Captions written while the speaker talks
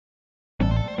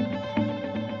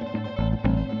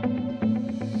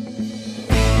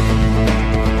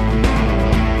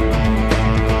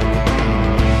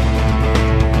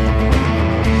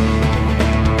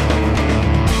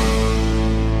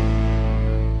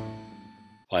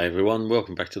Hi everyone,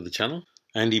 welcome back to the channel.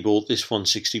 Andy bought this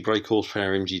 160 brake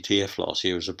horsepower MG TF last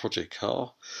year as a project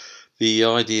car. The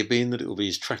idea being that it will be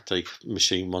his track day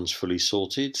machine once fully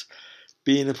sorted.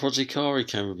 Being a project car, it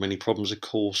came with many problems of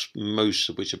course, most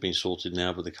of which have been sorted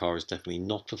now, but the car is definitely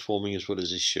not performing as well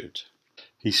as it should.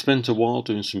 He spent a while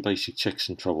doing some basic checks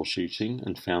and troubleshooting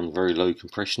and found very low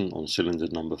compression on cylinder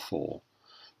number 4.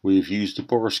 We've used a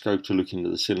borescope to look into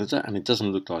the cylinder and it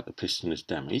doesn't look like the piston is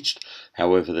damaged.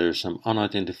 However, there is some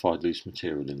unidentified loose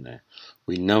material in there.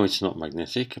 We know it's not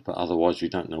magnetic, but otherwise we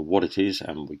don't know what it is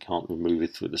and we can't remove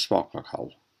it through the spark plug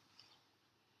hole.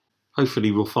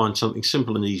 Hopefully we'll find something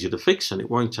simple and easy to fix and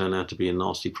it won't turn out to be a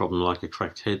nasty problem like a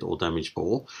cracked head or damaged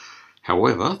bore.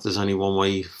 However, there's only one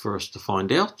way for us to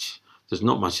find out. There's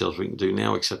not much else we can do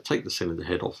now except take the cylinder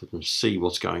head off and see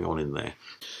what's going on in there.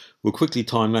 We'll quickly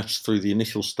time-lapse through the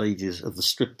initial stages of the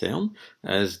strip down,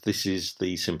 as this is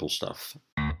the simple stuff.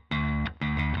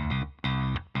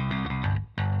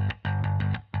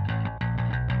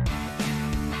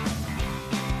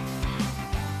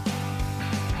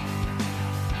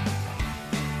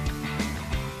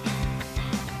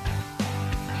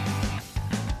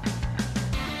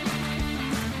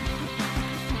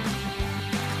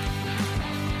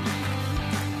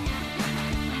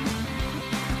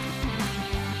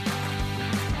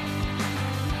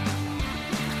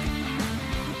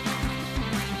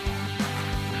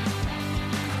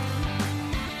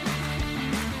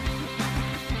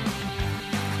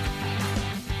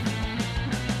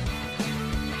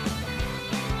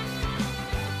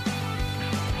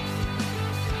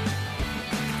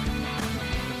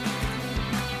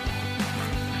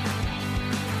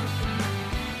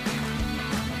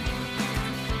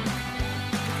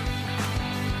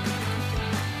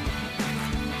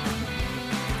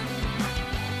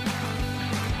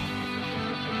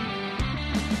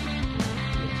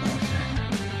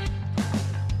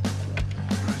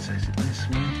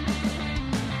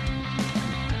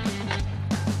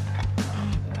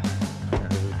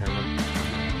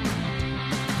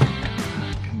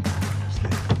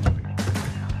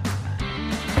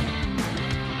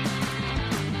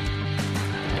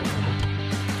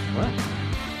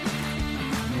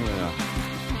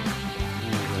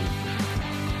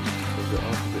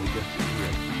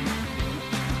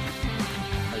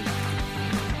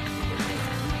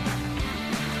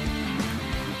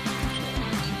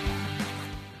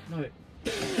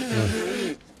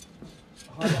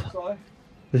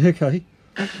 Okay.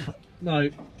 No.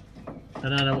 I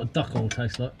don't know what duck oil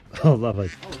tastes like. Oh, lovely.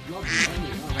 Oh, lovely.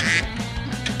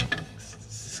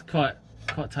 It's quite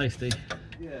tasty.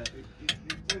 Yeah, it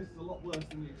tastes a lot worse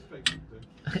than you expected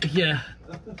it to. Yeah.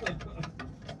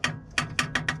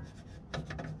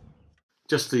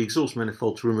 Just the exhaust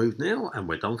manifold to remove now and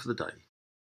we're done for the day.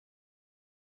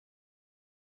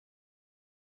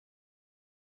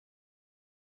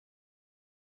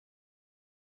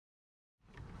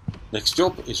 Next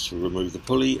job is to remove the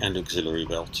pulley and auxiliary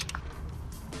belt.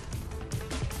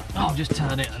 I'll just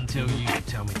turn it until you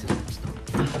tell me to stop.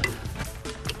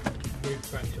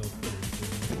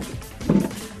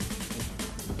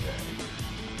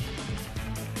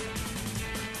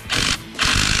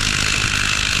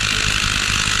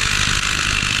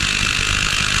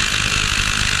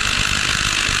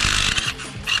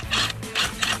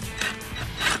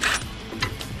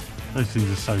 Those things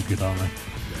are so good, aren't they?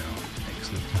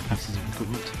 Pieces of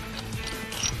equipment.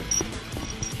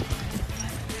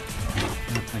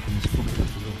 I'm taking this sprocket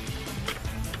off as well.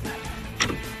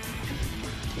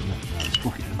 No,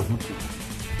 sprocket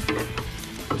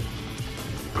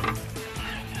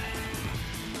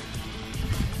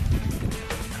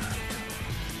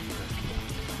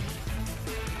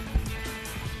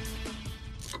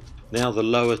Now the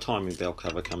lower timing belt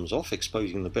cover comes off,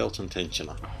 exposing the belt and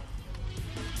tensioner.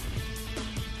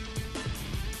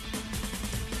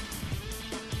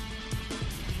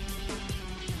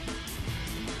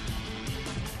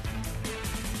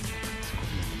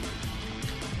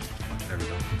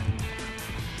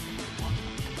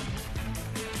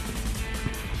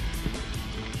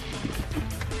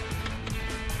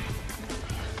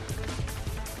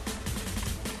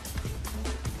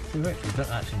 We actually don't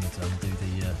actually need to undo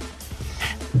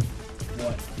the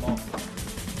white mark.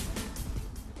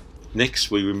 Next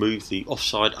we remove the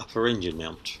offside upper engine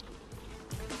mount.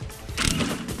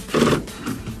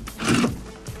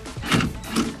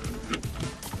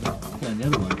 Going the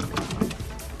other way.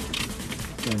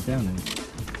 Going down then.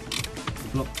 The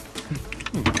block.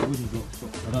 The wooden block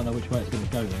stopped. I don't know which way it's going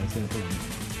to go there, it's going to be.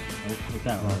 Oh, it's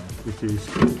out right there. It is.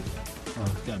 Oh,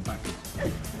 it's going backwards.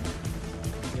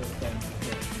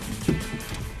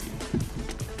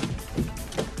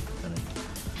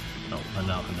 And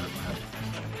now I can do it with my hand.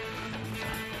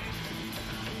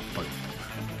 Right.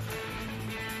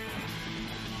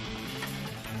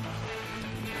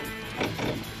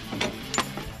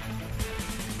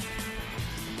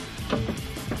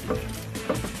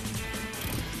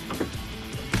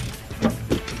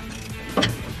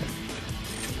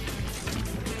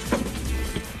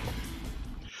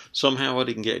 Somehow I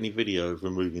didn't get any video of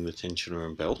removing the tensioner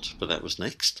and belt, but that was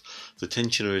next. The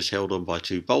tensioner is held on by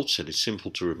 2 bolts and it's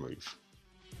simple to remove.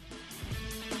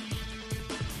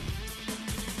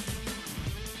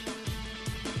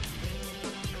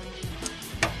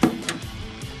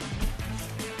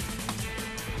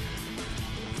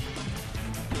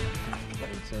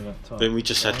 Then we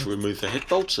just had to remove the head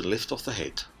bolts and lift off the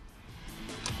head.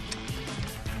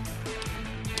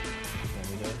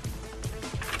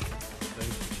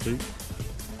 Two.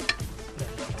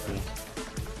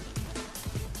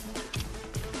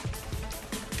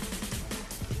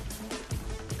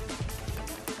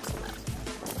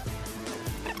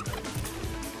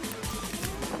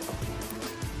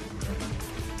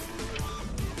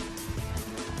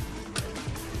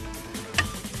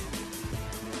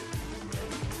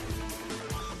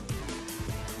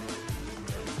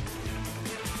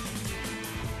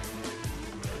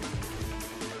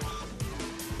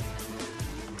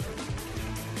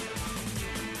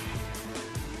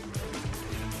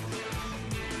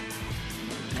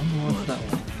 What's that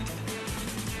one?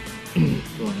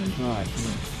 Go on then. Right.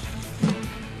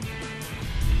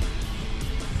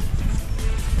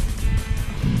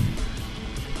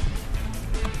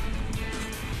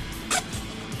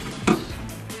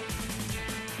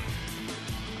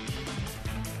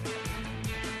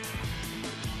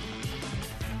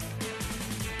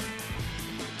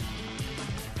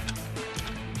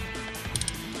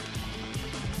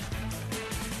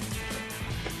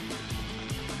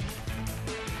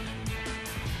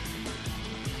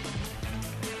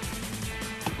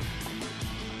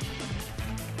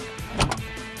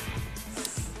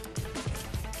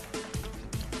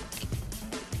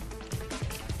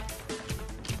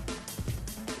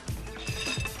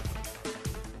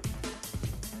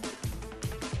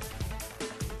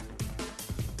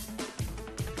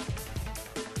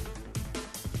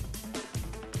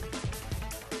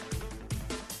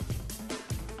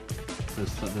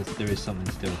 There is something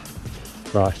still.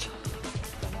 Right.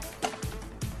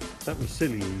 That was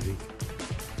silly easy.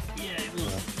 Yeah, it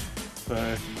was.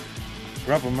 So,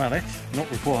 rubber mallet,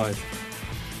 not required.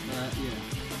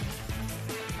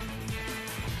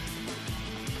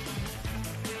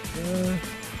 Yeah.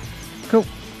 Cool.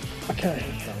 Okay.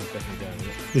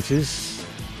 It is.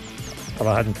 Well,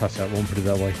 I hadn't touched that one, put it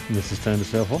that way. And this has turned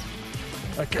itself off.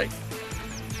 Okay.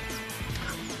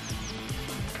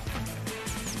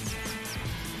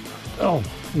 Oh,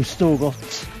 we've still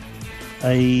got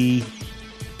a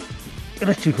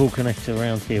electrical connector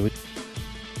around here.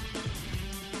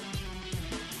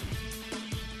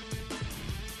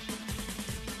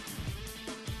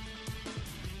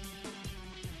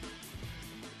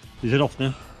 Is it off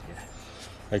now?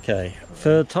 Yeah. Okay,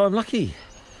 third time lucky.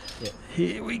 Yeah.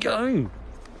 Here we go.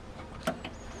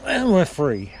 And we're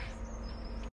free.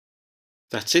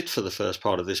 That's it for the first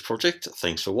part of this project.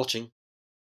 Thanks for watching.